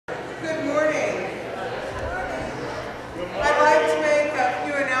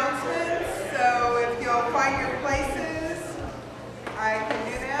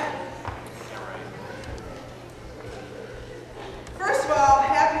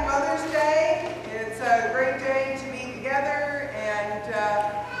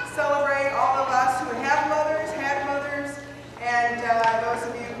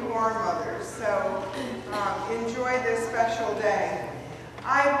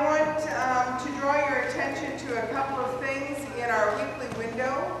attention to a couple of things in our weekly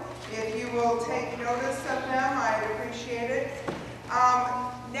window. If you will take notice of them, I'd appreciate it.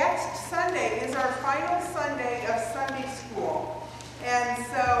 Next Sunday is our final Sunday of Sunday school. And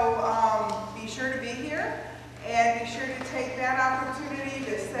so be sure to be here and be sure to take that opportunity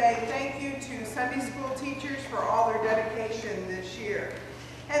to say thank you to Sunday school teachers for all their dedication this year.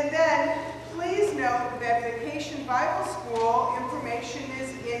 And then please note that Vacation Bible School information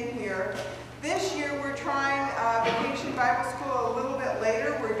is in here. This year we're trying Vacation Bible School a little bit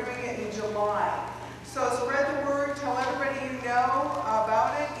later. We're doing it in July. So spread the word, tell everybody you know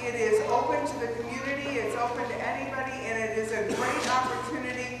about it. It is open to the community, it's open to anybody, and it is a great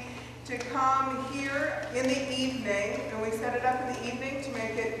opportunity to come here in the evening. And we set it up in the evening to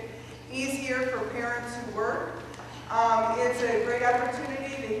make it easier for parents who work. It's a great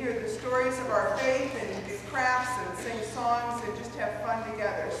opportunity to hear the stories of our faith and do crafts and sing songs and just have fun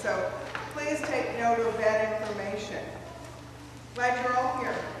together. So please take note of that information. Glad you're all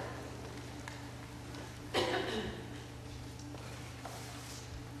here.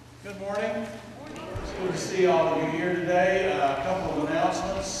 Good morning. It's good to see all of you here today. A couple of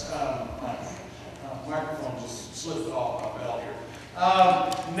announcements. My microphone just slipped off my belt here.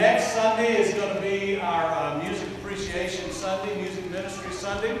 Next Sunday is going to be our Music Appreciation Sunday, Music Ministry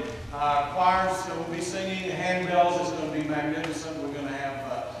Sunday. Choirs will be singing. Handbells is going to be magnificent. We're going to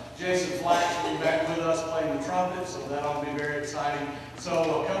have Jason Flash will be back with us playing the trumpet, so that'll be very exciting.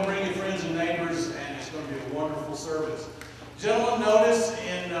 So come bring your friends and neighbors, and it's going to be a wonderful service. Gentlemen, notice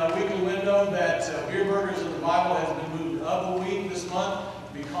in Weekly Window that Beer Burgers in the Bible has been moved up a week this month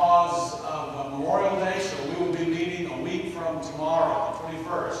because of Memorial Day, so we will be meeting a week from tomorrow, the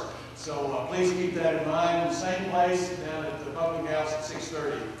 21st. So please keep that in mind. Same place down at the Public House at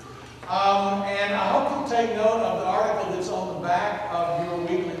 6:30. And I hope you'll take note of the article that's on the back of your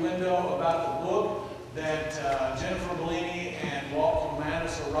Weekly Window about the book that Jennifer Bellini and Walt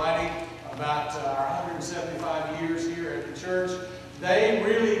Romanis are writing about our 175 years here at the church. They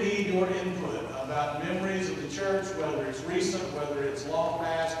really need your input about memories of the church, whether it's recent, whether it's long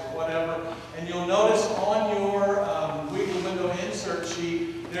past, or whatever. And you'll notice on your Weekly Window insert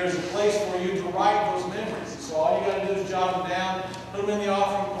sheet, there's a place for you to write those memories. So all you got to do is jot them down, put them in the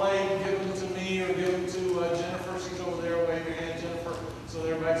offering plate, give them to me, or give them to Jennifer. She's over there. Wave your hand, Jennifer, so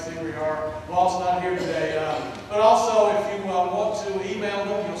everybody can see where you are. Walt's not here today. But also, if you want to email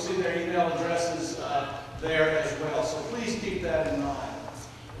them, you'll see their email addresses there as well. So please keep that in mind.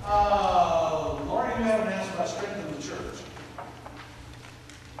 Laurie, you have an announcement about strengthening the church.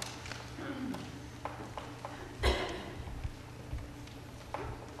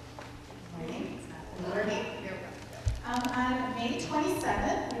 On May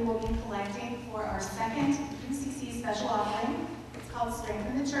 27th, we will be collecting for our second FCC special offering. It's called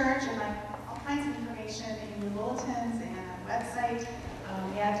Strengthen the Church, and all kinds of information in your bulletins and on the website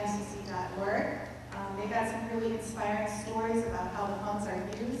at ucc.org. They've got some really inspiring stories about how the funds are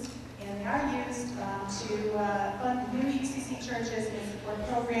used, and they are used to fund new UCC churches and support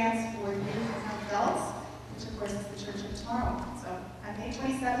programs for youth and adults, which of course is the Church of Tomorrow. So on May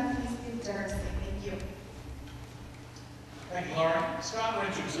 27th, please give generously. Thank you. Thank you, Laurie. Scott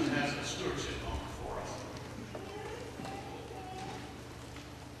Richardson has a stewardship moment for us.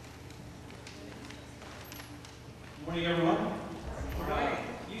 Good morning, everyone.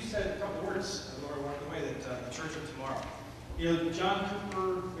 You said a couple words, Laura, along the way, that the Church of Tomorrow. You know, John Cooper,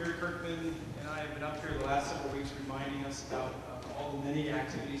 Mary Kirkman, and I have been up here the last several weeks reminding us about all the many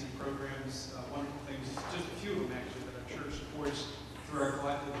activities and programs, wonderful things, just a few of them actually, that our church supports through our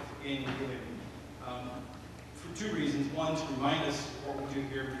collective annual giving. For two reasons. One, to remind us what we do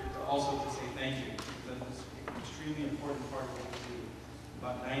here, but also to say thank you. That is an extremely important part of what we do.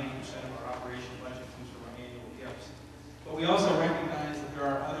 About 90% of our operation budget comes from our annual gifts. But we also recognize that there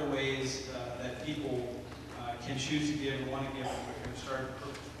are other ways that people can choose to give and want to give. We're going to start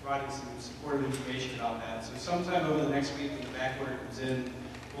providing some supportive information about that. So sometime over the next week when the back order comes in,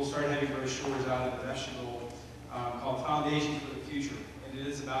 we'll start having brochures out at the vestibule called Foundation for the Future. And it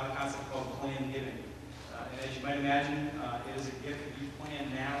is about a concept called planned giving. And as you might imagine, it is a gift that you plan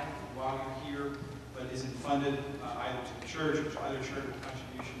now while you're here, but isn't funded either to the church or to other charitable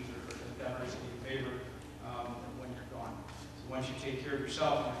contributions or endeavors in your favor when you're gone. So once you take care of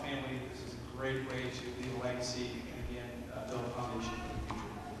yourself and your family, this is a great way to leave a legacy and again build a foundation for the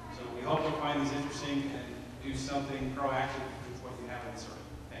future. So we hope you'll find these interesting and do something proactive with what you have in this earth.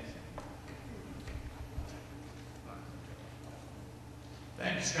 Thanks.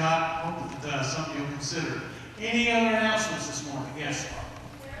 Thank you, Scott. Hope that that's something you'll consider. Any other announcements this morning? Yes,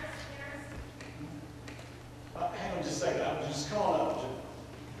 Hang on just a second. I was just calling up.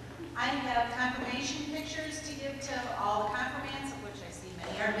 I have confirmation pictures to give to all the confirmants, of which I see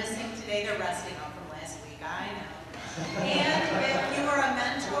many are missing today. They're resting up from last week, I know. And if you are a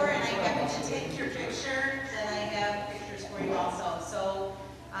mentor and I happen to take your picture, then I have pictures for you also. So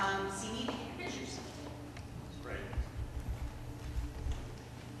see me to get your pictures. Great.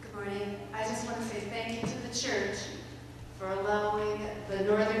 Good morning. I just want to say thank you to the church for allowing the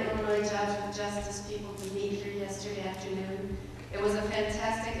Northern Illinois Jobs with Justice people to meet here yesterday afternoon. It was a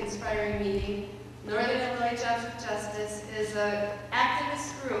fantastic, inspiring meeting. Northern Illinois Jobs with Justice is an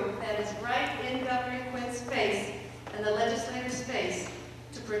activist group that is right in Governor Quinn's face and the legislator's face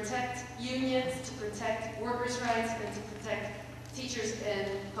to protect unions, to protect workers' rights, and to protect teachers and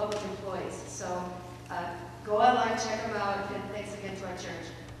public employees. So go online, check them out, and thanks again to our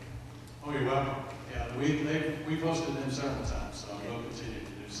church. Oh, you're welcome. Yeah, we posted them several times, so we'll continue to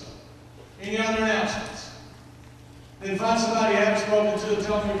do so. Any other announcements? Then find somebody you haven't spoken to and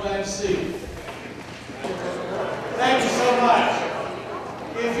tell them you're glad to see you. Thank you so much.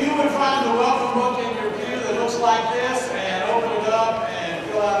 If you would find the welcome book in your pew that looks like this and open it up and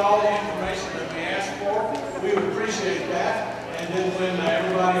fill out all the information that we asked for, we would appreciate that. And then when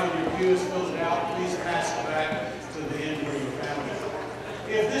everybody on your pew has filled it out, please pass it back to the end where you found it.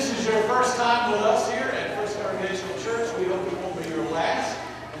 If this is your first time with us here at First Congregational Church, we hope it won't be your last,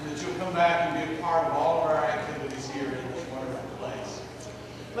 and that you'll come back and be a part of all of our activities here in this wonderful place.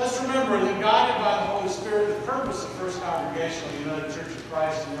 Let's remember that guided by the Holy Spirit, the purpose of First Congregational United Church of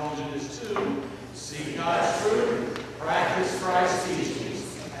Christ in Elgin is to seek God's truth, practice Christ's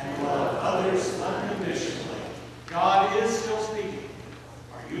teachings, and love others unconditionally. God is still speaking.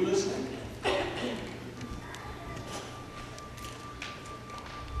 Are you listening?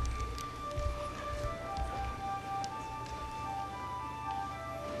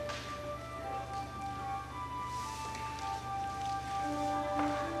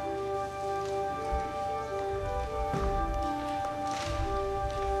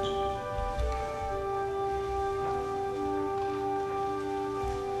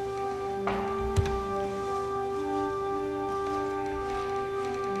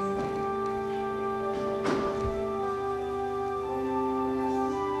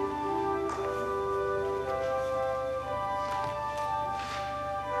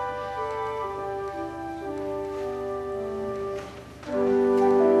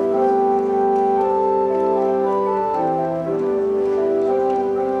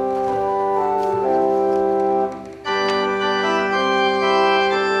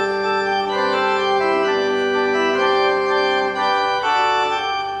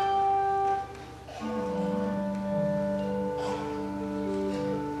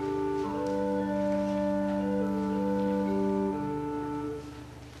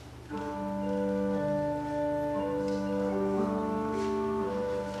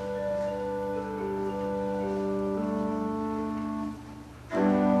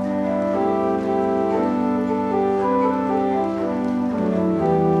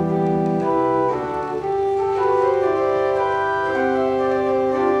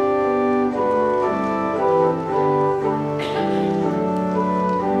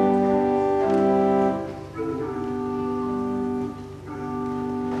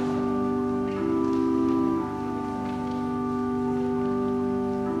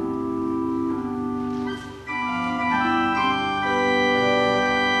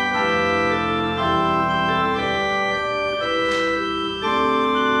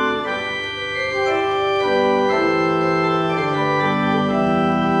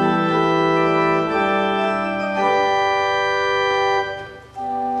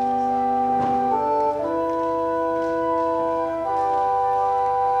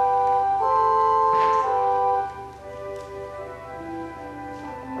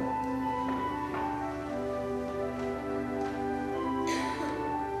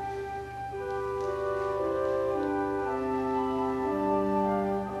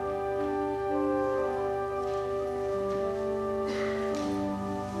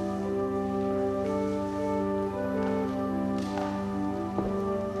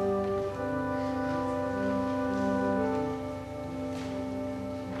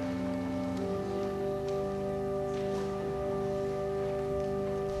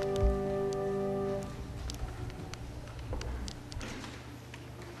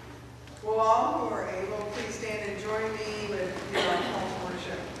 Will all who are able please stand and join me with your call to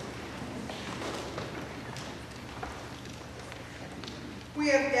worship. We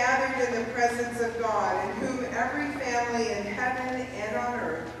have gathered in the presence of God, in whom every family in heaven and on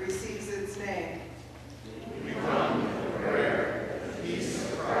earth receives its name. We come in prayer that the peace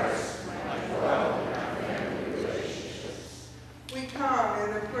of Christ might dwell in our family relationships. We come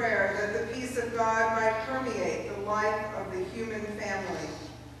in the prayer that peace of God might permeate the life of the human family.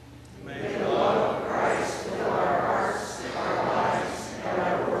 May the love of Christ fill our hearts, our lives, and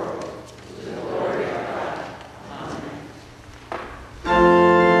our world. To the glory of God.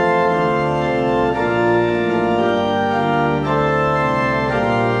 Amen.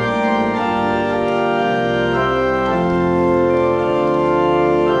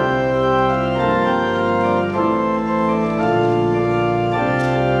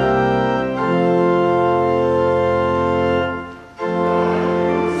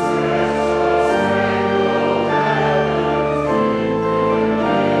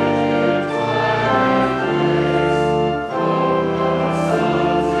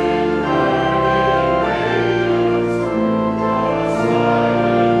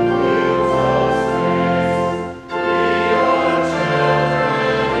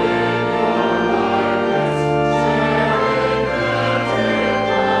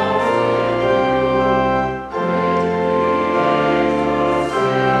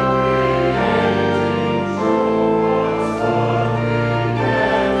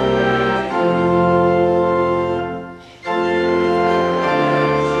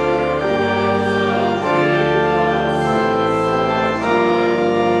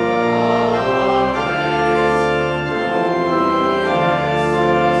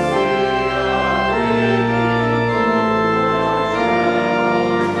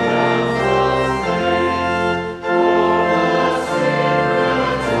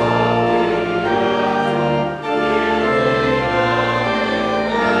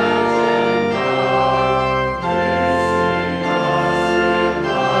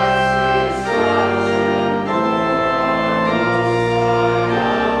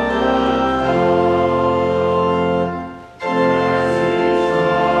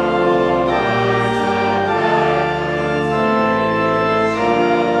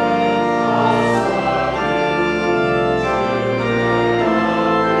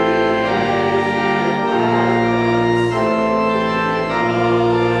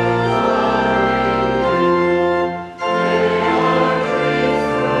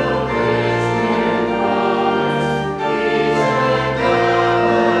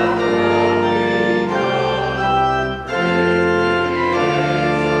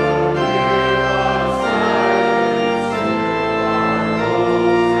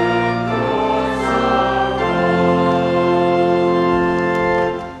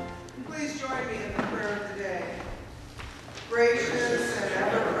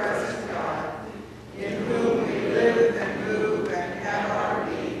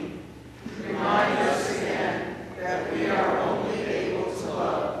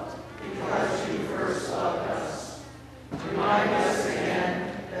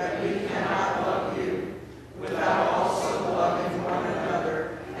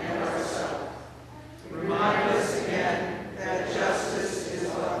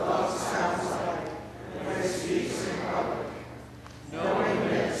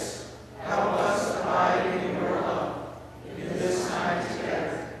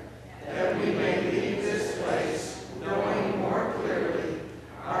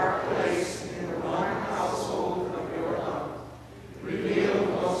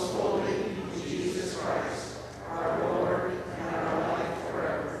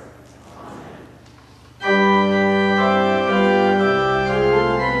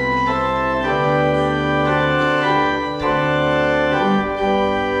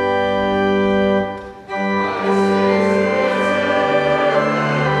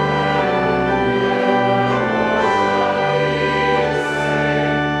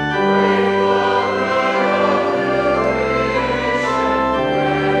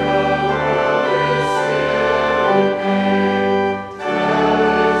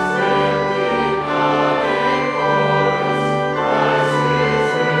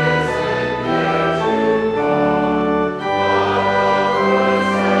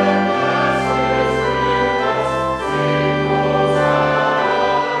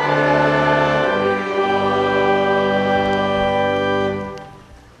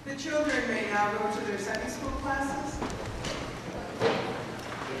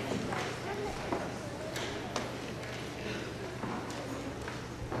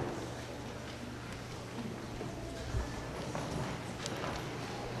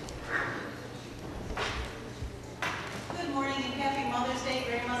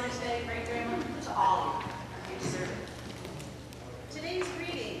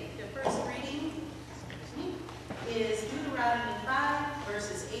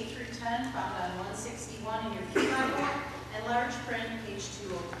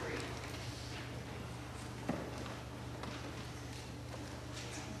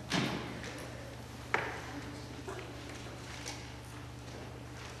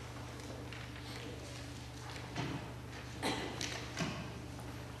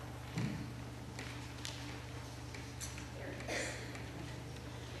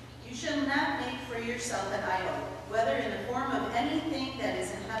 You shall not make for yourself an idol, whether in the form of anything that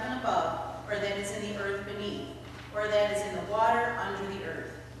is in heaven above, or that is in the earth beneath, or that is in the water under the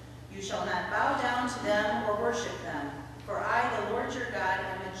earth. You shall not bow down to them or worship them, for I, the Lord your God,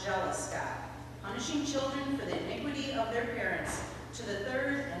 am a jealous God, punishing children for the iniquity of their parents, to the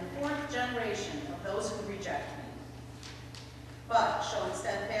third and fourth generation of those who reject me, but showing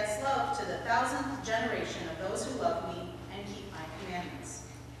steadfast love to the 1,000th generation of those who love me and keep my commandments.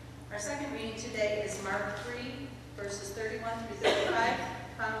 Our second reading today is Mark 3, verses 31 through 35,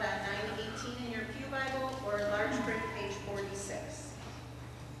 found on 918 in your Pew Bible, or large print, page 46.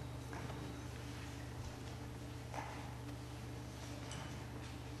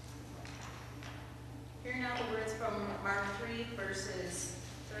 Hear now the words from Mark 3, verses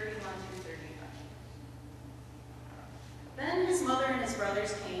 31 through 35. Then his mother and his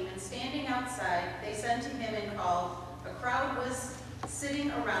brothers came, and standing outside, they sent to him and called. A crowd was sitting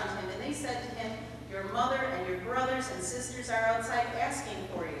around him, and they said to him, Your mother and your brothers and sisters are outside asking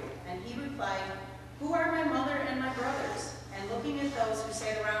for you. And he replied, Who are my mother and my brothers? And looking at those who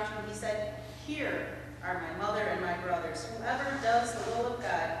sat around him, he said, Here are my mother and my brothers. Whoever does the will of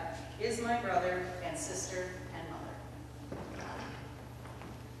God is my brother and sister and mother.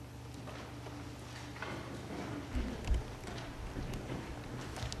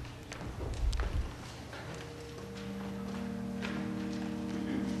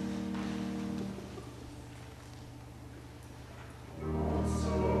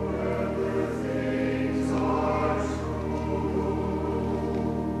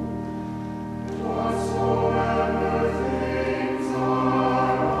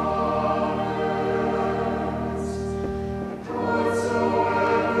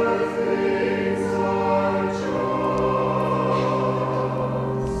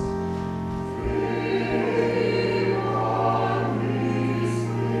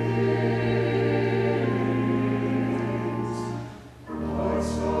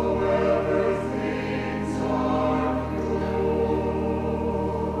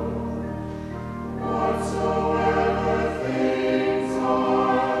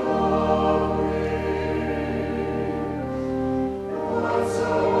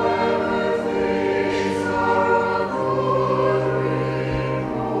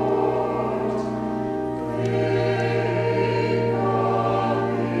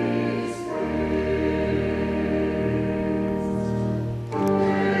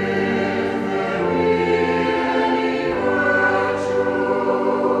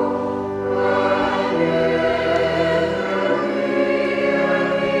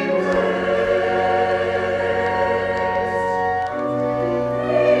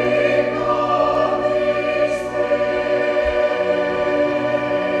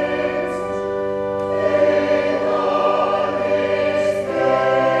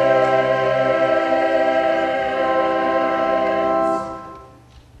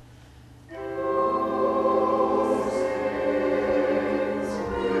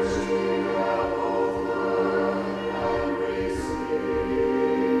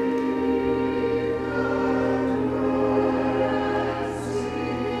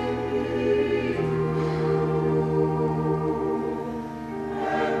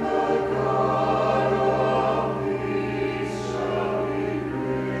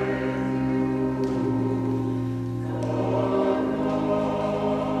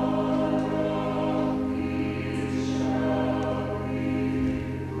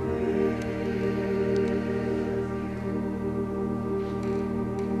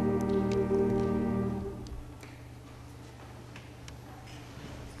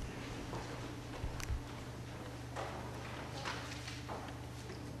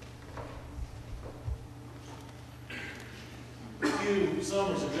 Few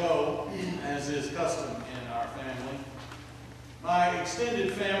summers ago, as is custom in our family, my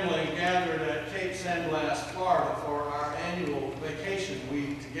extended family gathered at Cape San Blas, Florida for our annual vacation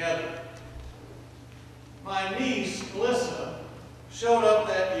week together. My niece, Melissa, showed up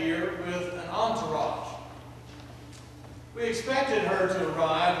that year with an entourage. We expected her to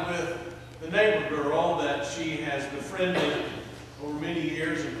arrive with the neighbor girl that she has befriended over many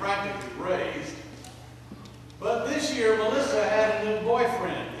years and practically raised. But this year, Melissa had a new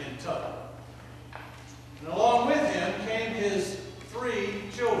boyfriend in tow. And along with him came his 3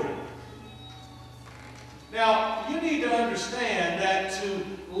 children. Now, you need to understand that to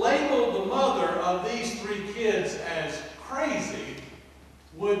label the mother of these 3 kids as crazy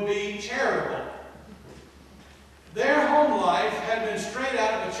would be charitable. Their home life had been straight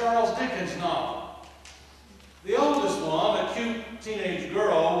out of a Charles Dickens novel. The oldest one, a cute teenage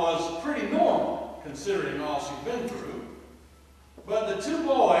girl, was pretty normal, considering all she'd been through. but the two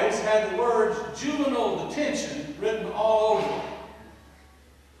boys had the words juvenile detention written all over them.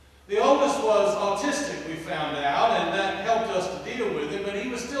 The oldest was autistic, we found out, and that helped us to deal with it, but he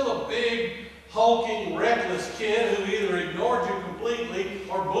was still a big, hulking, reckless kid who either ignored you completely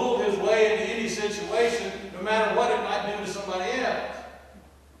or bulled his way into any situation, no matter what it might do to somebody else.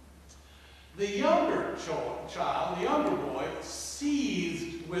 The younger child, the younger boy,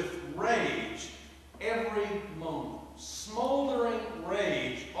 seethed with rage every moment. Smoldering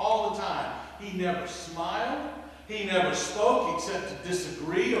rage all the time. He never smiled. He never spoke except to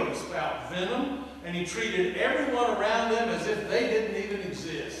disagree or to spout venom. And he treated everyone around them as if they didn't even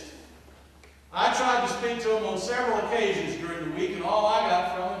exist. I tried to speak to him on several occasions during the week, and all I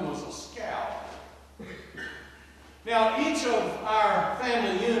got from him was a scowl. Now, each of our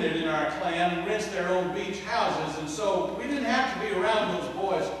family unit in our clan rents their own beach houses, and so we didn't have to be around those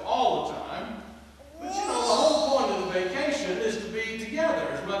boys all the time. But you know, the whole point of the vacation is to be together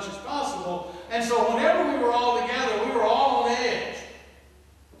as much as possible. And so whenever we were all together, we were all on edge.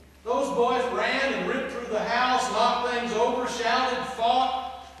 Those boys ran and ripped through the house, knocked things over, shouted,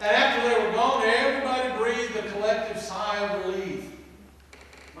 fought, and after they were gone, everybody breathed a collective sigh of relief.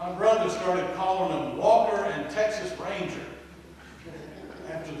 My brother started calling them Walker and Texas Ranger,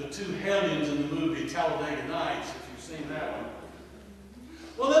 after the two hellions in the movie Talladega Nights, if you've seen that one.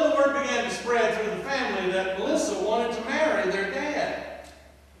 Well, then the word began to spread through the family that Melissa wanted to marry their dad.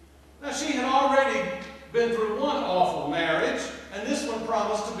 Now, she had already been through one awful marriage, and this one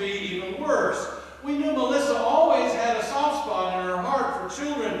promised to be even worse. We knew Melissa always had a soft spot in her heart for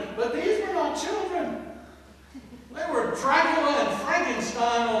children, but these were not children. They were Dracula and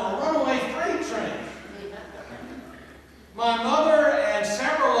Frankenstein on a runaway freight train. My mother and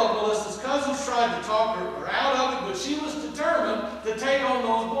several of Melissa's cousins tried to talk her out of it, but she was determined to take on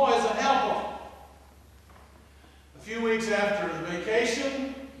those boys and help them. A few weeks after the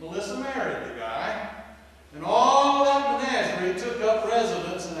vacation, Melissa married the guy, and all that menagerie took up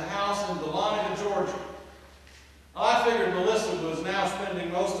residence in a house in Dahlonega, Georgia. I figured Melissa was now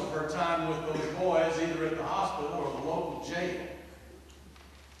spending most of her time with those boys, either at the hospital or the local jail.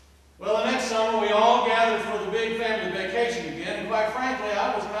 Well, the next summer, we all gathered for the big family vacation again, and quite frankly,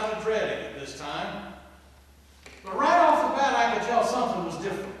 I was kind of dreading it this time. But right off the bat, I could tell something was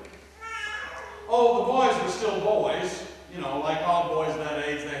different. Oh, the boys were still boys. You know, like all boys that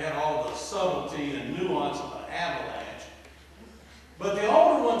age, they had all the subtlety and nuance of an avalanche. But the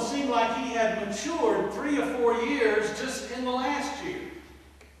older one seemed like he had matured 3 or 4 years just in the last year.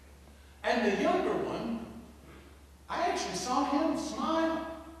 And the younger one, I actually saw him smile.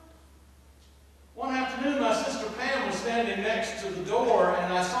 One afternoon, my sister Pam was standing next to the door,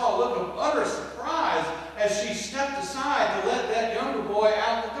 and I saw a look of utter surprise as she stepped aside to let that younger boy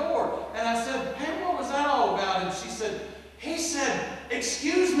out the door. And I said, "Pam, what was that all about?" And she said, "He said,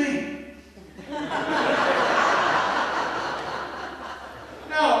 'Excuse me.'"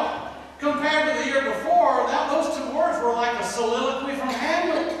 Now, compared to the year before, those 2 words were like a soliloquy from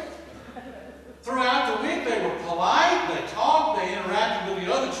Hamlet. Throughout the week, they were polite, they talked, they interacted with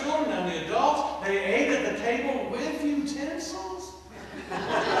the other children and the adults. They ate at the table with utensils.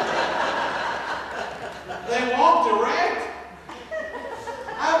 They walked erect.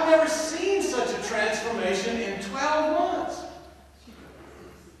 I've never seen such a transformation in 12 months.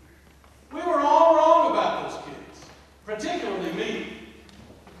 We were all wrong about those kids, particularly me.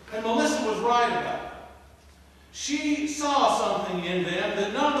 And Melissa was right about it. She saw something in them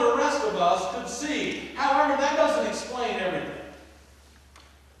that none of the rest of us could see. However, that doesn't explain everything.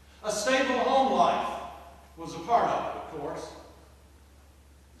 A stable home life was a part of it, of course.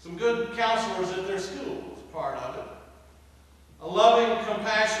 Some good counselors at their school was a part of it. A loving,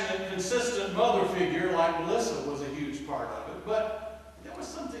 compassionate, consistent mother figure like Melissa was a huge part of it. But there was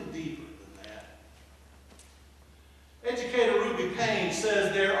something deeper than that. Educator Ruby Payne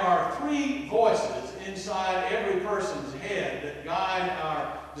says there are 3 voices inside every person's head that guide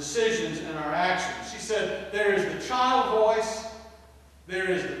our decisions and our actions. She said there is the child voice, there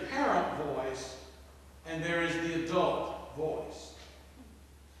is the parent voice, and there is the adult voice.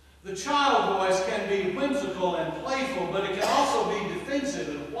 The child voice can be whimsical and playful, but it can also be defensive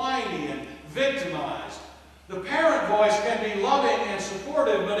and whiny and victimized. The parent voice can be loving and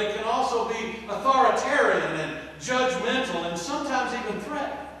supportive, but it can also be authoritarian and judgmental and sometimes even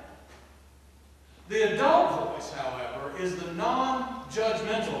threatening. The adult voice, however, is the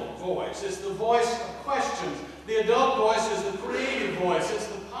non-judgmental voice. It's the voice of questions. The adult voice is the creative voice. It's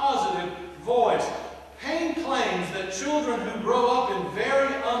the positive voice. Payne claims that children who grow up in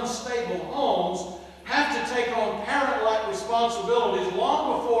very unstable homes have to take on parent-like responsibilities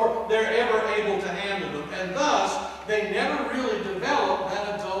long before they're ever able to handle them, and thus they never really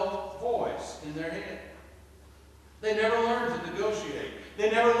They never learn to negotiate. They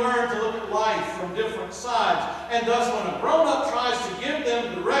never learn to look at life from different sides. And thus, when a grown-up tries to give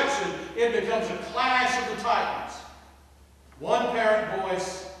them direction, it becomes a clash of the titans. One parent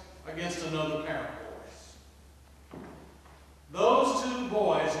voice against another parent voice. Those two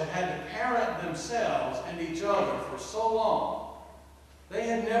boys had had to parent themselves and each other for so long, they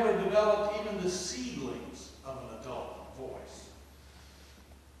had never developed even the seedlings of an adult voice.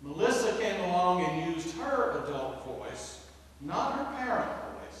 Melissa came along and used her adult voice, not her parent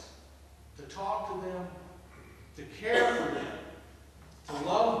voice, to talk to them, to care for them, to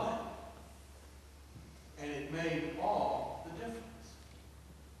love them. And it made all the difference.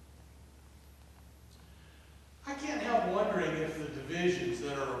 I can't help wondering if the divisions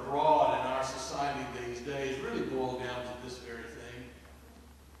that are abroad in our society these days really boil down to this very thing.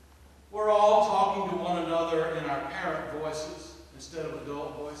 We're all talking to one another in our parent voices instead of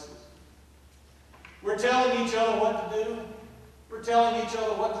adult voices. We're telling each other what to do. We're telling each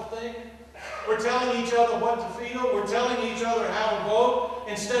other what to think. We're telling each other what to feel. We're telling each other how to vote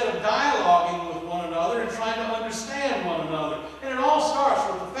instead of dialoguing with one another and trying to understand one another. And it all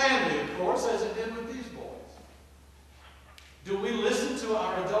starts with the family, of course, as it did with these boys. Do we listen to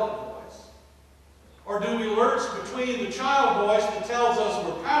our adult voice? Or do we lurch between the child voice that tells us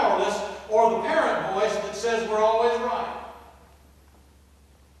we're powerless or the parent voice that says we're always right?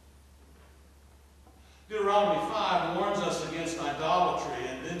 Deuteronomy 5 warns us against idolatry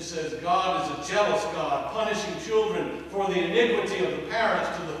and then says God is a jealous God, punishing children for the iniquity of the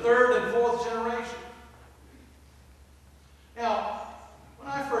parents to the third and fourth generation. Now, when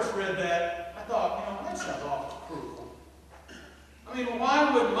I first read that, I thought, that sounds awful cruel. I mean,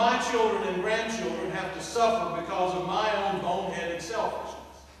 why would my children and grandchildren have to suffer because of my own boneheaded selfishness?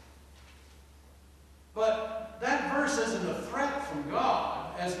 But that verse isn't a threat from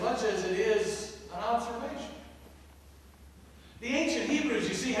God as much as it is an observation. The ancient Hebrews,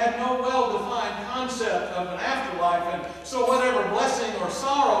 you see, had no well-defined concept of an afterlife, and so whatever blessing or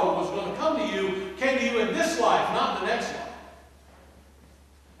sorrow was going to come to you came to you in this life, not the next life.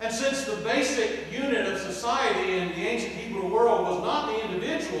 And since the basic unit of society in the ancient Hebrew world was not the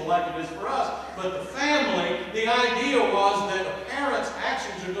individual like it is for us, but the family, the idea was that a parent's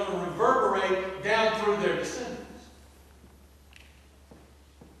actions are going to reverberate down through their descendants.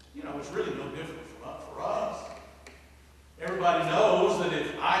 It's really no different for us. Everybody knows that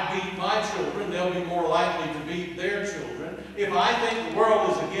if I beat my children, they'll be more likely to beat their children. If I think the world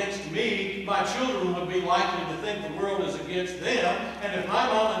is against me, my children would be likely to think the world is against them. And if my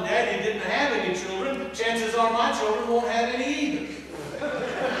mom and daddy didn't have any children, chances are my children won't have any either.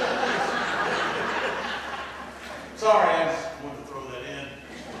 Sorry, I just wanted to throw that in.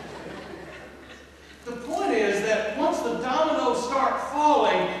 The point is that once the dominoes start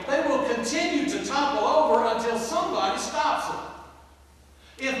falling, they will continue to topple over until somebody stops them.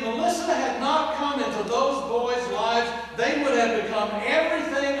 If Melissa had not come into those boys' lives, they would have become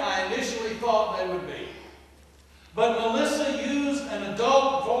everything I initially thought they would be. But Melissa used an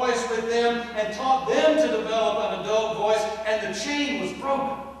adult voice with them and taught them to develop an adult voice, and the chain was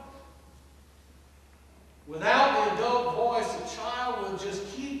broken. Without the adult voice, a child will just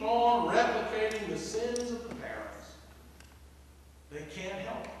keep on replicating the sins of the parents. They can't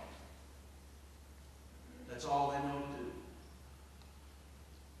help it. That's all they know to do.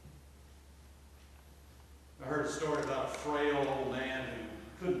 I heard a story about a frail old man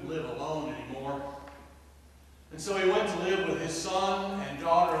who couldn't live alone anymore. And so he went to live with his son and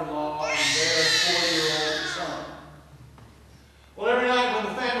daughter-in-law and their 4-year-old son. Well, every night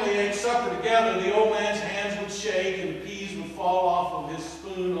when the family ate supper together, the old man's hands would shake and the peas would fall off of his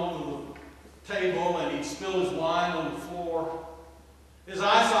spoon onto the table, and he'd spill his wine on the floor. His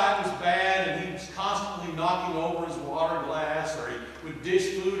eyesight was bad, and he was constantly knocking over his water glass, or he would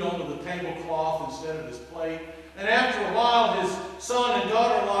dish food onto the tablecloth instead of his plate. And after a while, his son and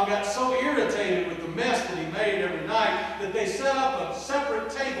daughter-in-law got so irritated with the mess that he made every night that they set up a separate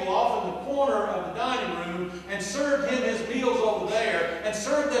table off in the corner of the dining room and served him his meals over there and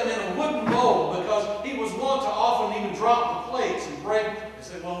served them in a wooden bowl because he was wont to often even drop the plates and break them. They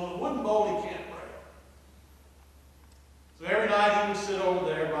said, well, in a wooden bowl he can't break. So every night he would sit over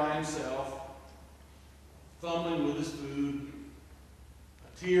there by himself, fumbling with his food,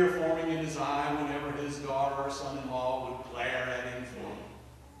 a tear forming in his eye whenever his daughter or son-in-law would glare at him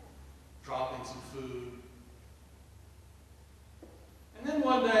for dropping some food. And then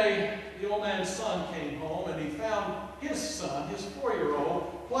one day, the old man's son came home and he found his son, his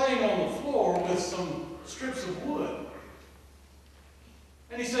 4-year-old, playing on the floor with some strips of wood.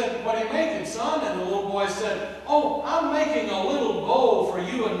 And he said, what are you making, son? And the little boy said, oh, I'm making a little bowl for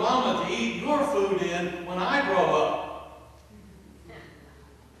you and Mama to eat your food in then when I grow up. The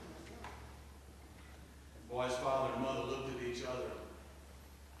boy's father and mother looked at each other.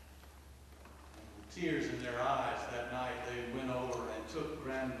 With tears in their eyes that night, they went over and took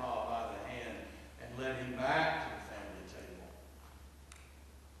Grandpa by the hand and led him back to the family table,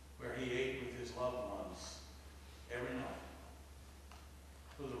 where he ate with his loved ones every night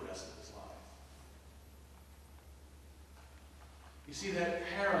for the rest of his life. You see, that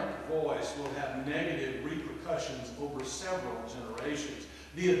parent voice will have negative repercussions over several generations.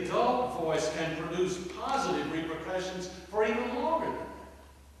 The adult voice can produce positive repercussions for even longer than that.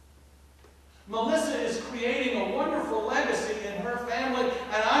 Melissa is creating a wonderful legacy in her family,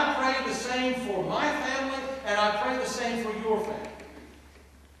 and I pray the same for my family, and I pray the same for your family.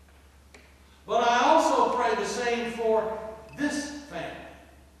 But I also pray the same for this family,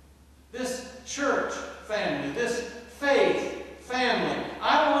 this church family, this faith family.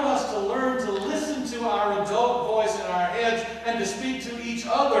 I want us to learn to listen to our adult voice in our heads and to speak to each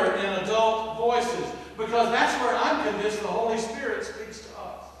other in adult voices, because that's where I'm convinced the Holy Spirit speaks to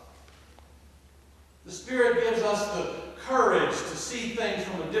us. The Spirit gives us the courage to see things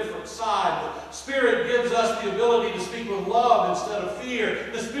from a different side. The Spirit gives us the ability to speak with love instead of fear.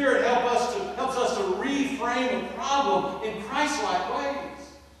 The Spirit helps us to reframe a problem in Christ-like ways.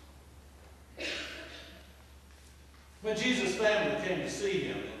 When Jesus' family came to see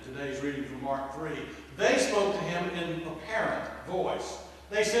him in today's reading from Mark 3, they spoke to him in a parent voice.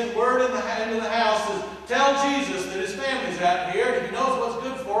 They sent word into the house to tell Jesus that his family's out here, and if he knows what's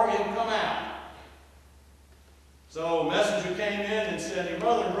good for him, he'll come out. So a messenger came in and said, your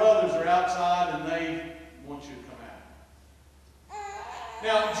mother and brothers are outside and they want you to come out.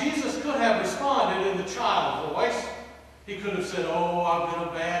 Now, Jesus could have responded in the child voice. He could have said, oh, I've been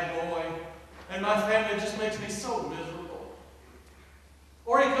a bad boy, and my family just makes me so miserable.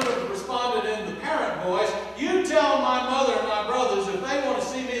 Or he could have responded in the parent voice, you tell my mother and my brothers if they want to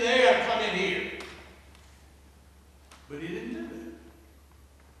see me there, come in here. But he didn't do that.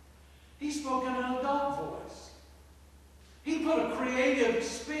 He spoke in an adult voice. He put a creative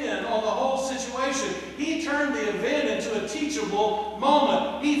spin on the whole situation. He turned the event into a teachable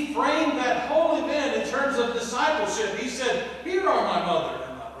moment. He framed that whole event in terms of discipleship. He said, here are my mother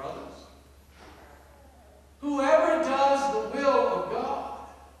and my brothers. Whoever does the will of God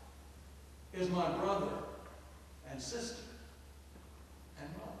is my brother and sister and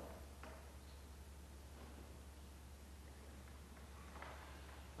mother.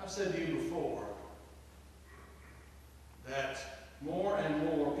 I've said to you before that more and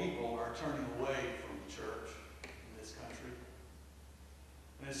more people are turning away from the church in this country.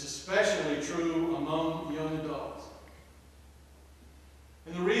 And it's especially true among young adults.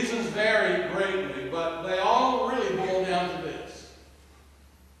 And the reasons vary greatly, but they all really boil down to this.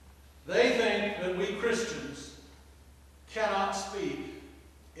 They think that we Christians cannot speak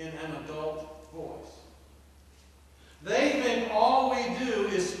in an adult voice. They think all we do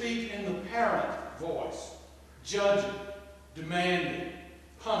is speak in the parent voice, judging, demanding,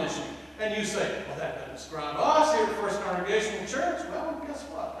 punishing. And you say, well, that doesn't describe us here at First Congregational Church. Well, guess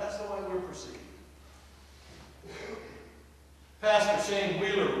what? That's the way we're perceived. Pastor Shane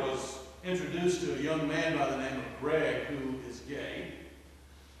Wheeler was introduced to a young man by the name of Greg, who is gay.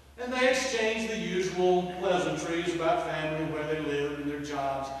 And they exchanged the usual pleasantries about family, where they lived, and their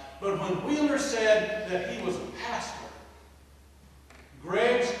jobs. But when Wheeler said that he was a pastor,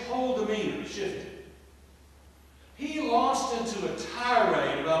 Greg's whole demeanor shifted. He launched into a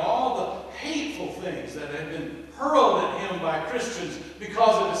tirade about all the hateful things that had been hurled at him by Christians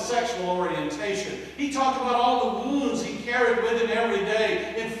because of his sexual orientation. He talked about all the wounds he carried with him every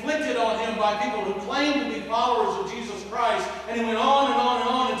day, inflicted on him by people who claimed to be followers of Jesus Christ. And he went on and on and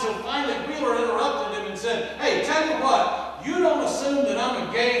on until finally Wheeler interrupted him and said, hey, tell you what, you don't assume that I'm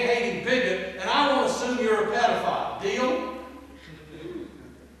a gay-hating bigot, and I won't assume you're a pedophile. Deal?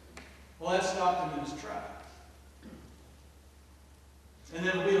 Well, that stopped him in his tracks. And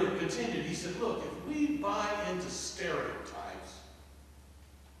then Wheeler continued. He said, look, if we buy into stereotypes,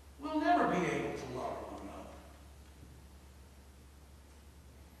 we'll never be able to love one another.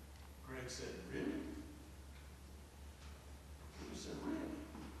 Greg said, really? Wheeler said, really?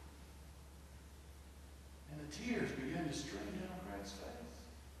 And the tears began to stream down Greg's face.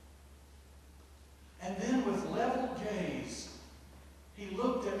 And then with level gaze, he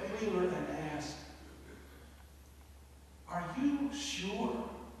looked at Wheeler and asked, are you sure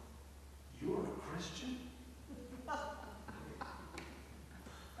you're a Christian?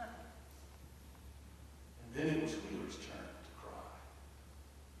 And then it was Wheeler's turn to cry.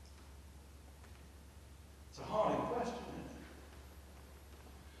 It's a haunting question, isn't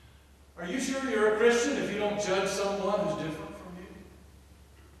Are you sure you're a Christian if you don't judge someone who's different from you?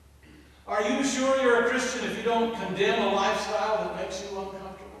 Are you sure you're a Christian if you don't condemn a lifestyle that makes you uncomfortable?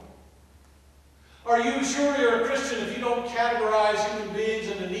 Are you sure you're a Christian if you don't categorize human beings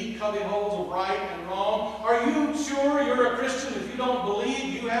into neat cubby holes of right and wrong? Are you sure you're a Christian if you don't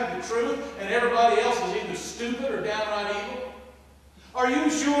believe you have the truth and everybody else is either stupid or downright evil? Are you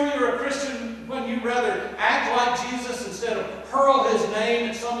sure you're a Christian when you rather act like Jesus instead of hurl his name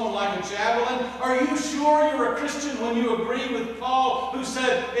at someone like a javelin? Are you sure you're a Christian when you agree with Paul, who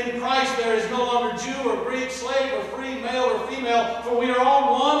said, in Christ there is no longer Jew or Greek, slave or free, male or female, for we are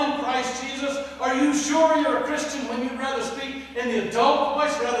all one in Christ Jesus? Are you sure you're a Christian when you'd rather speak in the adult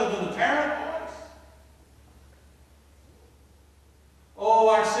voice rather than the parent voice? Oh,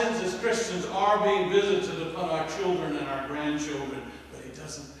 our sins as Christians are being visited upon our children and our grandchildren, but it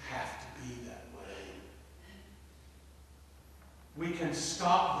doesn't have to be that way. We can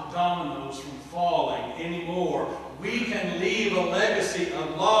stop the dominoes from falling anymore. We can leave a legacy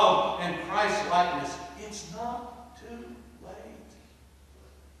of love and Christ-likeness. It's not too late.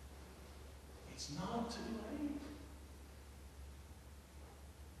 It's not too late.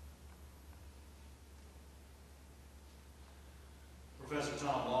 Professor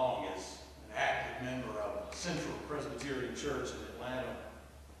Tom Long is an active member of Central Presbyterian Church in Atlanta.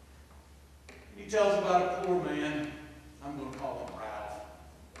 He tells about a poor man, I'm going to call him Ralph,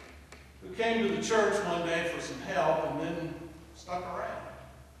 who came to the church one day for some help and then stuck around.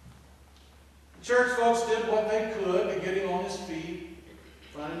 The church folks did what they could to get him on his feet,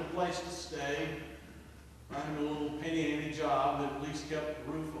 finding a place to stay, finding a little penny-ante job that at least kept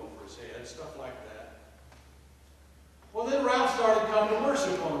the roof over his head, stuff like that. Well, then Ralph started coming to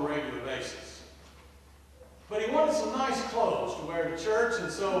worship on a regular basis. But he wanted some nice clothes to wear to church, and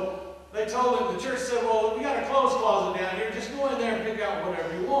so they told him, the church said, well, we got a clothes closet down here, just go in there and pick out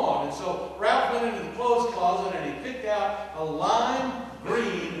whatever you want. And so Ralph went into the clothes closet and he picked out a lime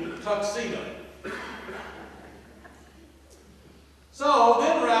green tuxedo. So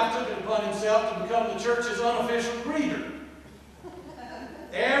then Ralph took it upon himself to become the church's unofficial greeter.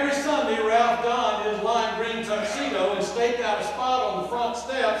 Every Sunday, Ralph donned his lime green tuxedo and staked out a spot on the front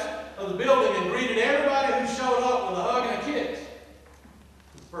steps of the building and greeted everybody who showed up with a hug and a kiss.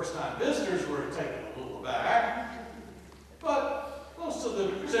 First-time visitors were taken a little aback, but most of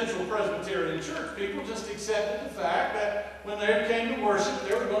the Central Presbyterian Church people just accepted the fact that when they came to worship,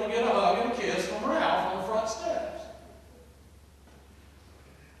 they were going to get a hug and a kiss from Ralph on the front steps.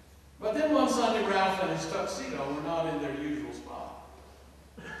 But then one Sunday, Ralph and his tuxedo were not in their usual spot.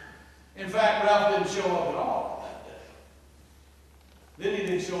 In fact, Ralph didn't show up at all that day. Then he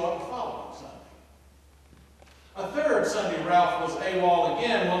didn't show up the following Sunday. A third Sunday, Ralph was AWOL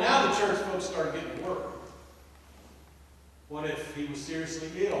again. Well, now the church folks started getting worried. What if he was seriously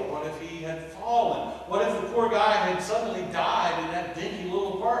ill? What if he had fallen? What if the poor guy had suddenly died in that dinky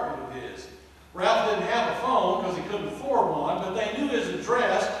little apartment of his? Ralph didn't have a phone because he couldn't afford one, but they knew his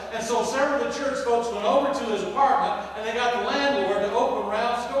address, and so several of the church folks went over to his apartment, and they got the landlord to open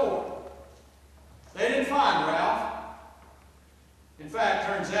Ralph's door. They didn't find Ralph. In fact,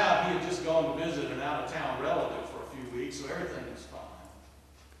 turns out he had just gone to visit an out-of-town relative for a few weeks, so everything was fine.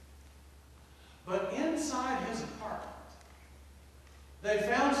 But inside his apartment, they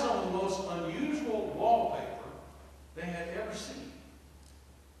found some of the most unusual wallpaper they had ever seen.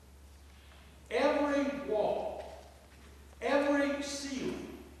 Every wall, every ceiling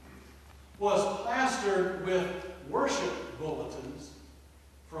was plastered with worship bulletins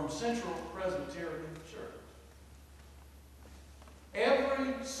from Central Presbyterian Church.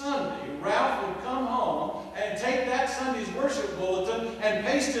 Every Sunday, Ralph would come home and take that Sunday's worship bulletin and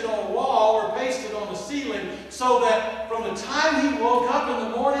paste it on a wall or paste it on the ceiling so that from the time he woke up in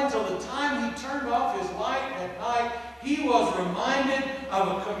the morning till the time he turned off his light at night, he was reminded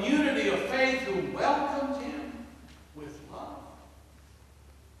of a community of faith who welcomed him with love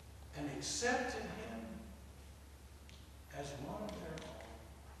and accepted him as one of their own.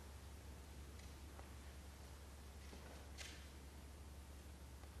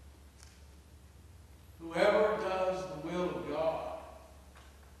 Whoever does the will of God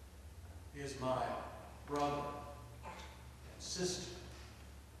is my brother and sister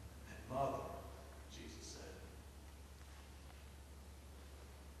and mother, Jesus said.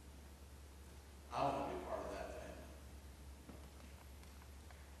 I want to be part of that family.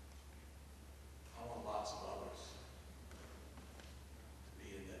 I want lots of others to be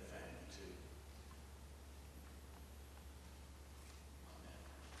in that family too.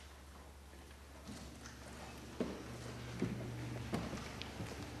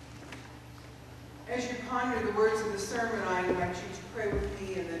 As you ponder the words of the sermon, I invite you to pray. pray with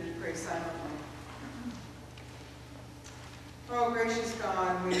me and then to pray silently. Oh, gracious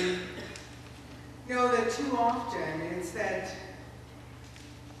God, we know that too often it's that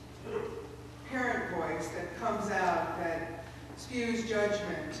parent voice that comes out that spews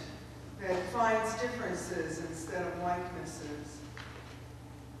judgment, that finds differences instead of likenesses.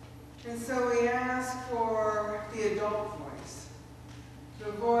 And so we ask for the adult voice,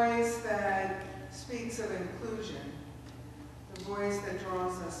 the voice that speaks of inclusion, the voice that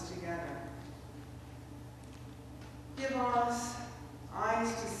draws us together. Give us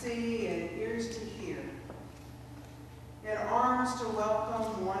eyes to see and ears to hear, and arms to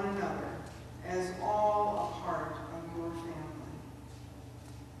welcome one another as all a part of your family.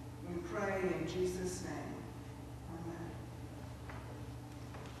 We pray in Jesus' name. Amen.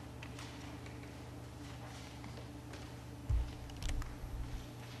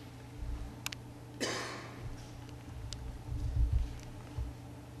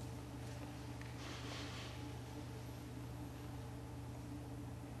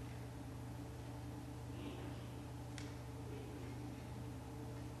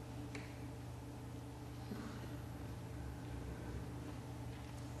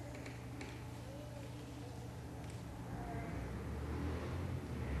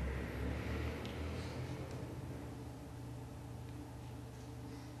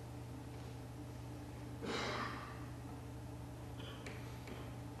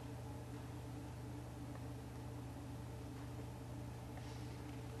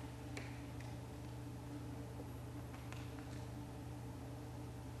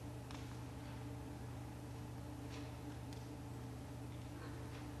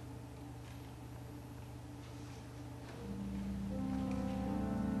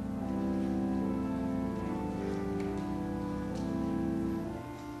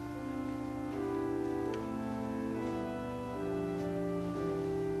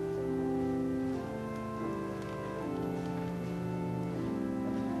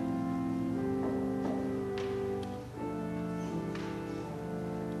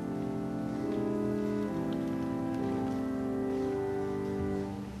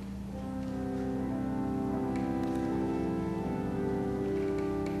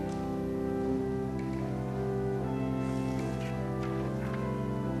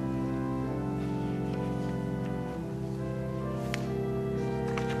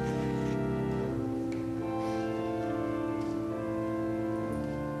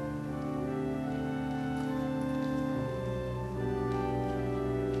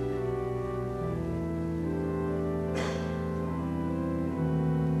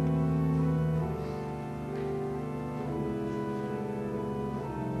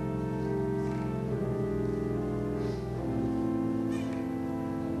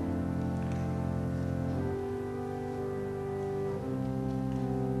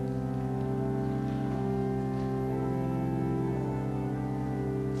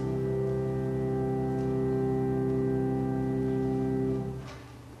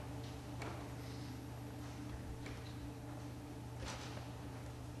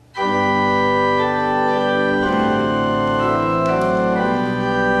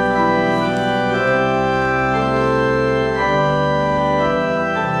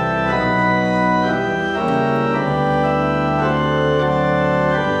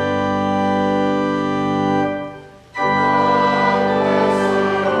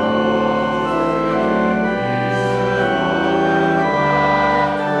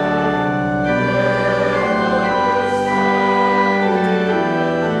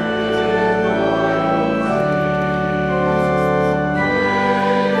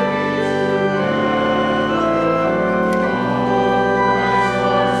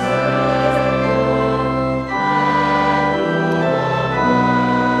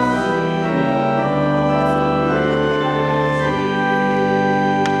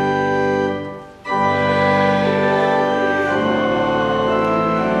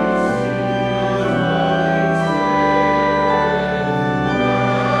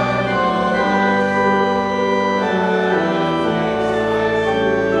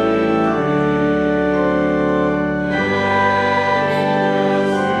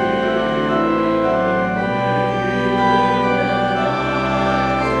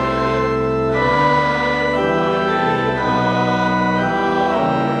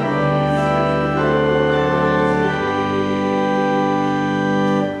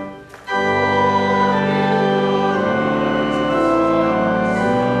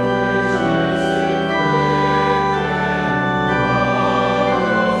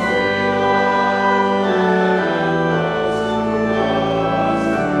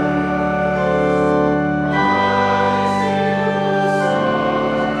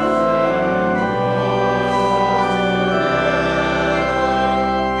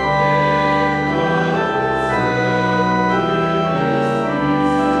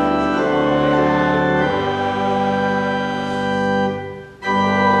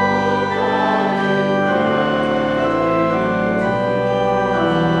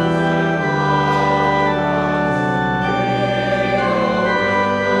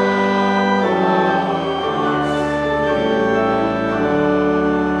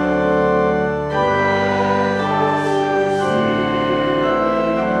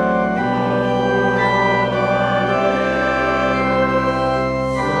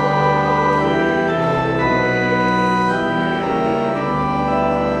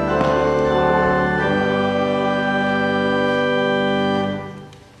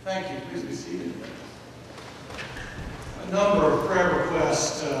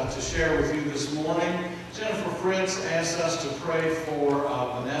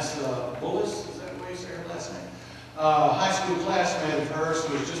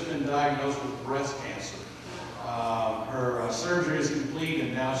 diagnosed with breast cancer. Her surgery is complete,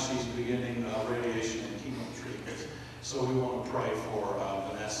 and now she's beginning radiation and chemo treatment. So we want to pray for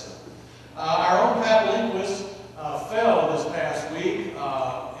Vanessa. Our own Pat Lindquist fell this past week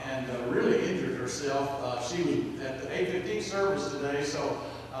and really injured herself. She was at the 8:15 service today, so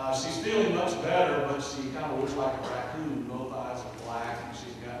she's feeling much better, but she kind of looks like a raccoon. Both eyes are black, and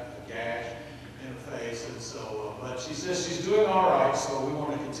she's got a gash in her face. And so, but she says she's doing all right, so we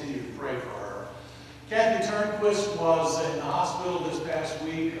want to continue to pray for her. Kathy Turnquist was in the hospital this past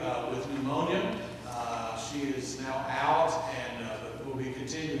week with pneumonia. She is now out and will be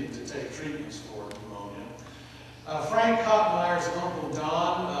continuing to take treatments for pneumonia. Frank Kottmeyer's uncle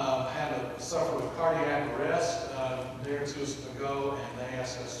Don suffered a cardiac arrest a day or two ago, and they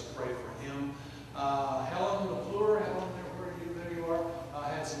asked us to pray for him. Helen McClure, there you are,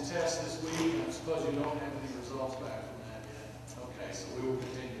 had some tests this week. I suppose you don't have any results back from that yet. Okay, so we will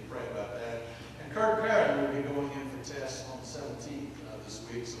continue to pray about that. And Kurt Perrin will be going in for tests on the 17th this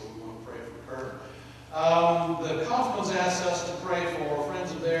week, so we want to pray for Kurt. The Kaufmans asked us to pray for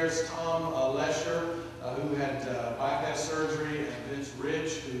friends of theirs, Tom Lesher, who had bypass surgery, and Vince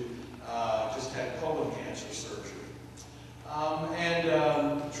Rich, who just had colon cancer surgery.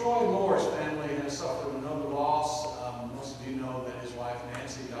 Troy Moore's family has suffered another loss. Most of you know that his wife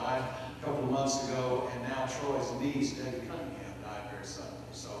Nancy died a couple of months ago, and now Troy's niece, Debbie Cunningham, died very suddenly.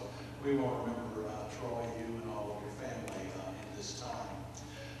 So we want to remember Troy, you, and all of your family in this time.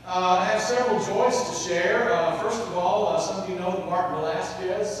 I have several joys to share. First of all, some of you know that Mark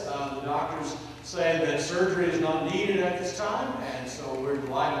Velasquez, the doctors say that surgery is not needed at this time, and so we're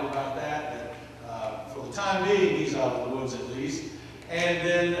delighted about that for the time being, he's out of the woods at least. And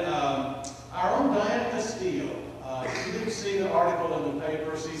then our own Diana Castillo. You didn't see the article in the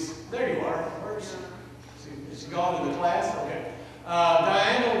paper. There you are. Where's she? Is she gone to the class? Okay.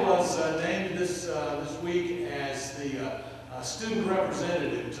 Diana was named this week as the student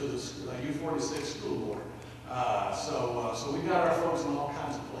representative to the U46 school board. So we got our folks in all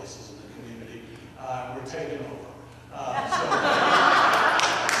kinds of places in the community. We're taking over.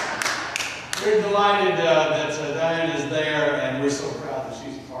 We're delighted that Diana is there, and we're so proud that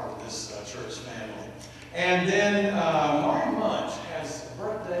she's a part of this church family. And then Marty Munch has a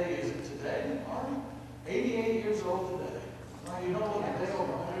birthday. Is it today, Marty? 88 years old today. Well, you don't look a day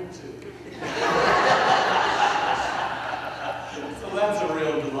over 102. So that's a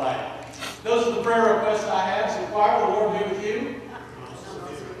real delight. Those are the prayer requests I have. So choir, the Lord be with you.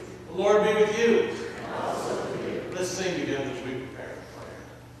 The Lord be with you. Let's sing together as we prepare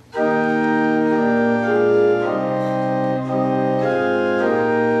for prayer.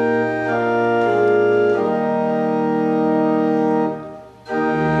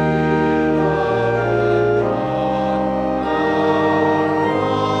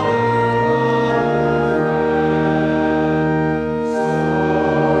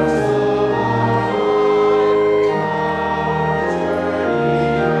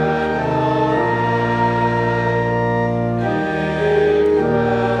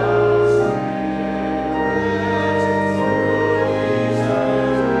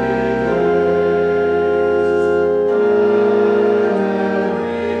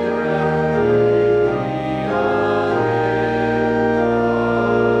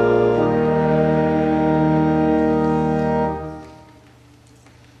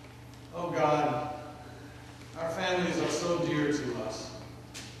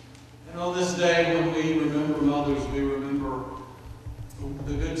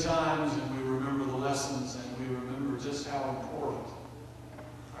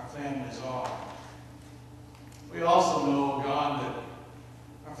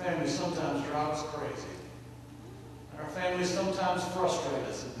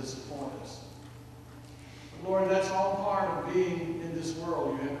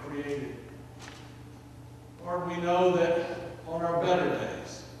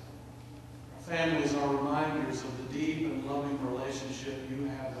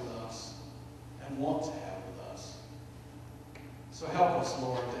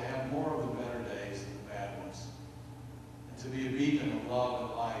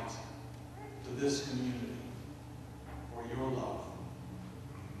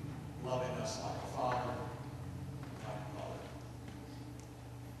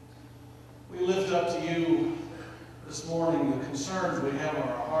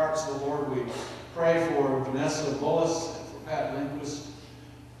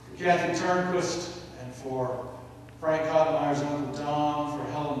 Kathy Turnquist, and for Frank Kottmeyer's uncle Don, for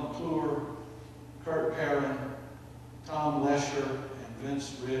Helen McClure, Kurt Perrin, Tom Lesher, and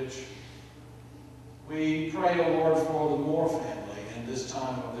Vince Rich. We pray, O Lord, for the Moore family in in this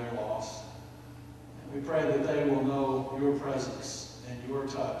time of their loss. And we pray that they will know your presence and your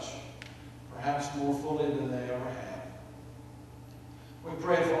touch, perhaps more fully than they ever have. We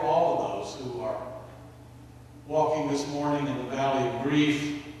pray for all of those who are walking this morning in the valley of grief.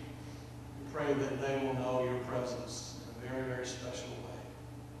 We pray that they will know your presence in a very, very special way.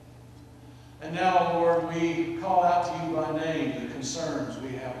 And now, Lord, we call out to you by name the concerns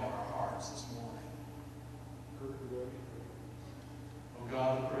we have on our hearts this morning. Oh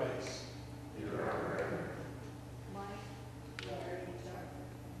God of grace.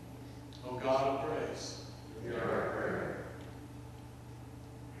 Oh God of grace.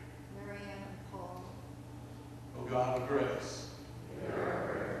 Oh God of grace.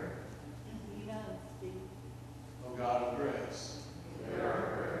 Oh God of grace.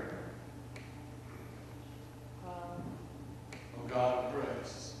 Oh God of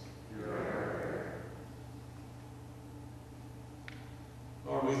grace.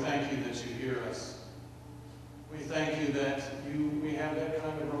 Lord, we thank you that you hear us. We thank you that we have that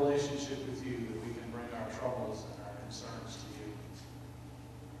kind of relationship with you, that we can bring our troubles and our concerns to you.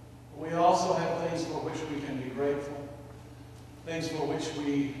 We also have things for which we can be grateful, things for which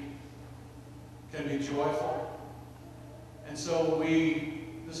we can be joyful. And so we,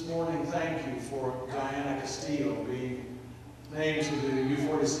 this morning, thank you for Diana Castillo being named to the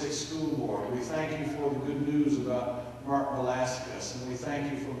U46 School Board. We thank you for the good news about Mark Velasquez, and we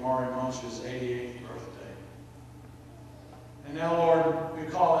thank you for Maury Munch's 88th birthday. And now, Lord, we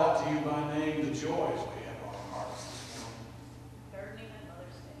call out to you by name the joys we have on our hearts this morning. Gardening and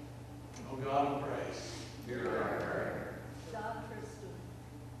Mother's Day. Oh God of grace. Hear our prayer. John Christie.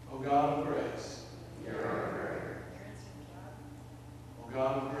 Oh God of grace. Hear our prayer. Parents and John. Oh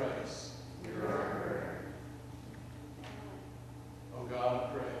God of grace. Hear our prayer. Oh God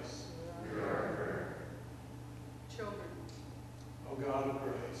of grace. Hear our prayer. Children. Oh God of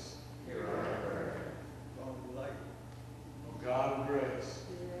grace. Hear our prayer. Oh God of grace.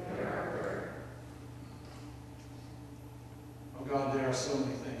 Hear our prayer. Oh God, there are so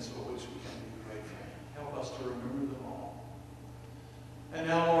many things for which we can be grateful. Help us to remember them all. And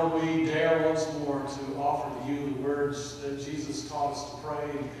now, Lord, we dare once more to offer to you the words that Jesus taught us to pray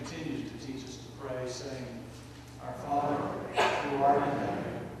and continues to teach us to pray, saying, Our Father, who art in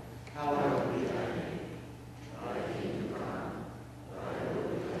heaven, hallowed be thy name. Thy kingdom come, thy will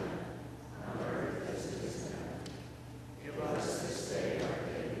be done, on earth as it is in heaven. Give us this day our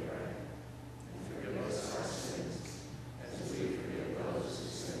daily bread, and forgive us our sins, as we forgive those who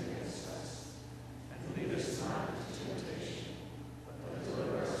sin against us. And lead us not into temptation, but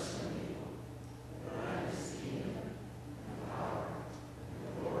deliver us from evil. For thine is the kingdom, and the power, and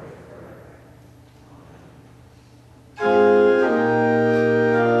the glory forever. Amen.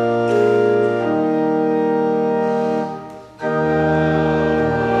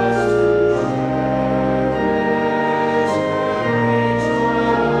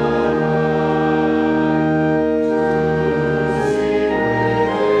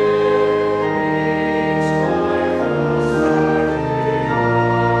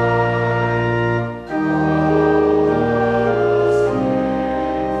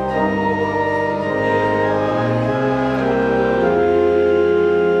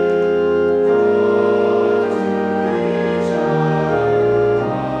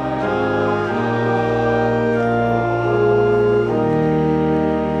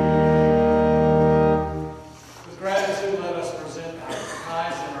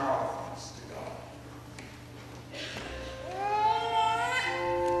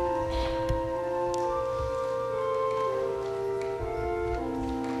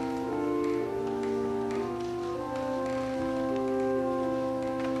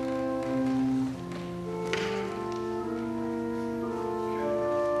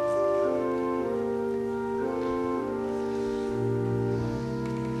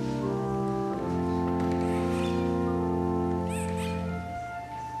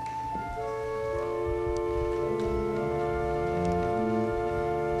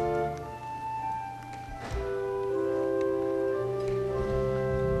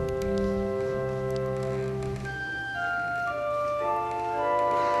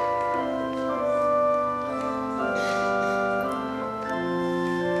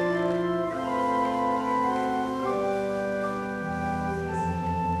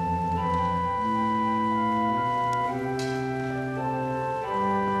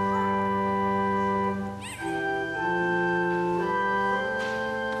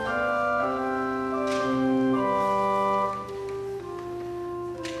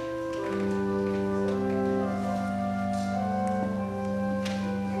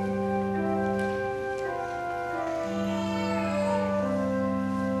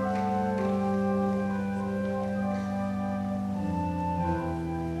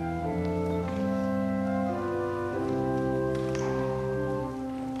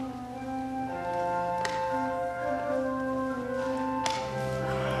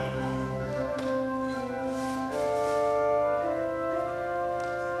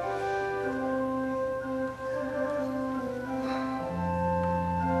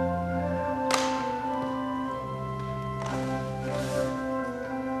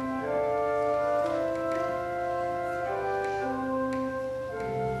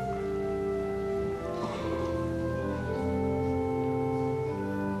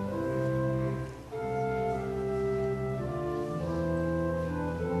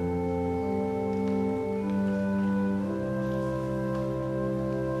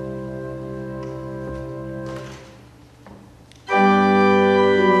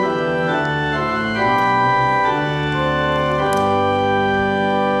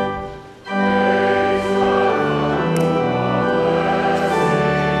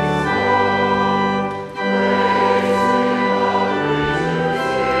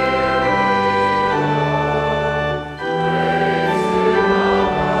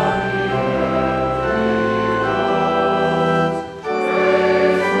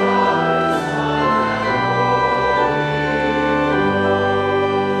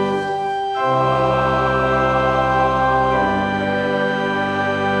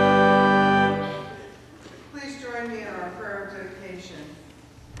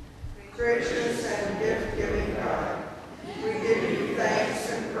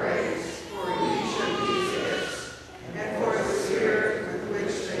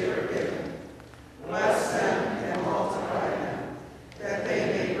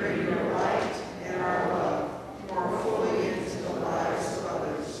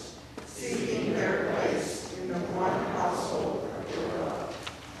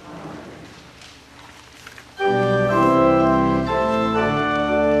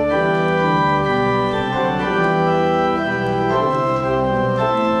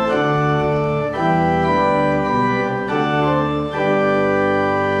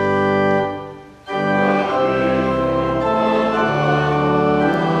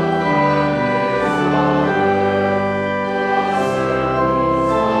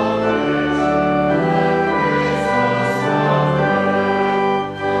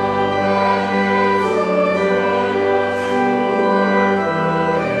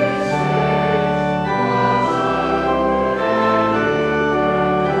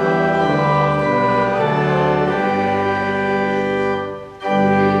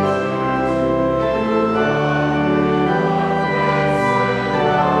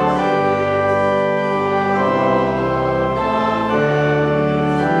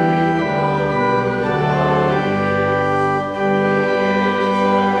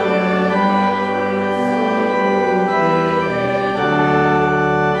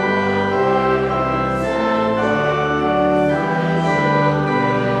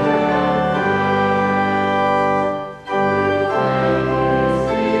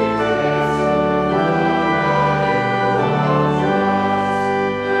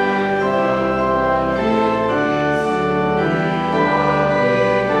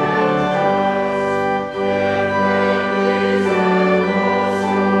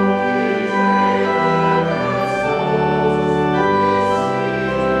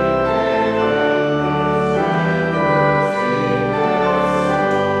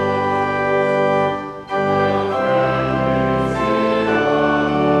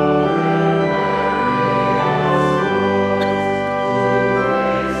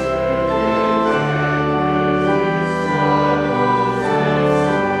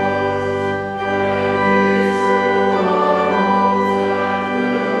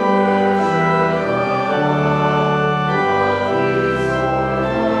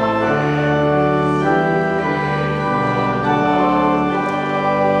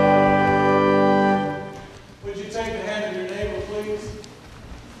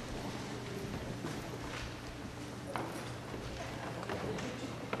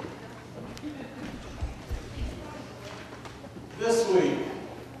 week,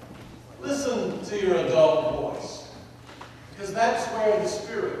 listen to your adult voice, because that's where the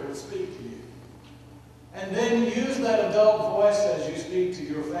Spirit will speak to you. And then use that adult voice as you speak to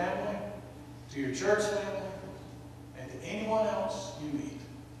your family, to your church family, and to anyone else you meet.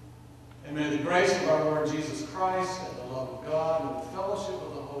 And may the grace of our Lord Jesus Christ and the love of God and the fellowship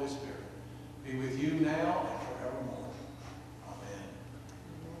of the Holy Spirit be with you now and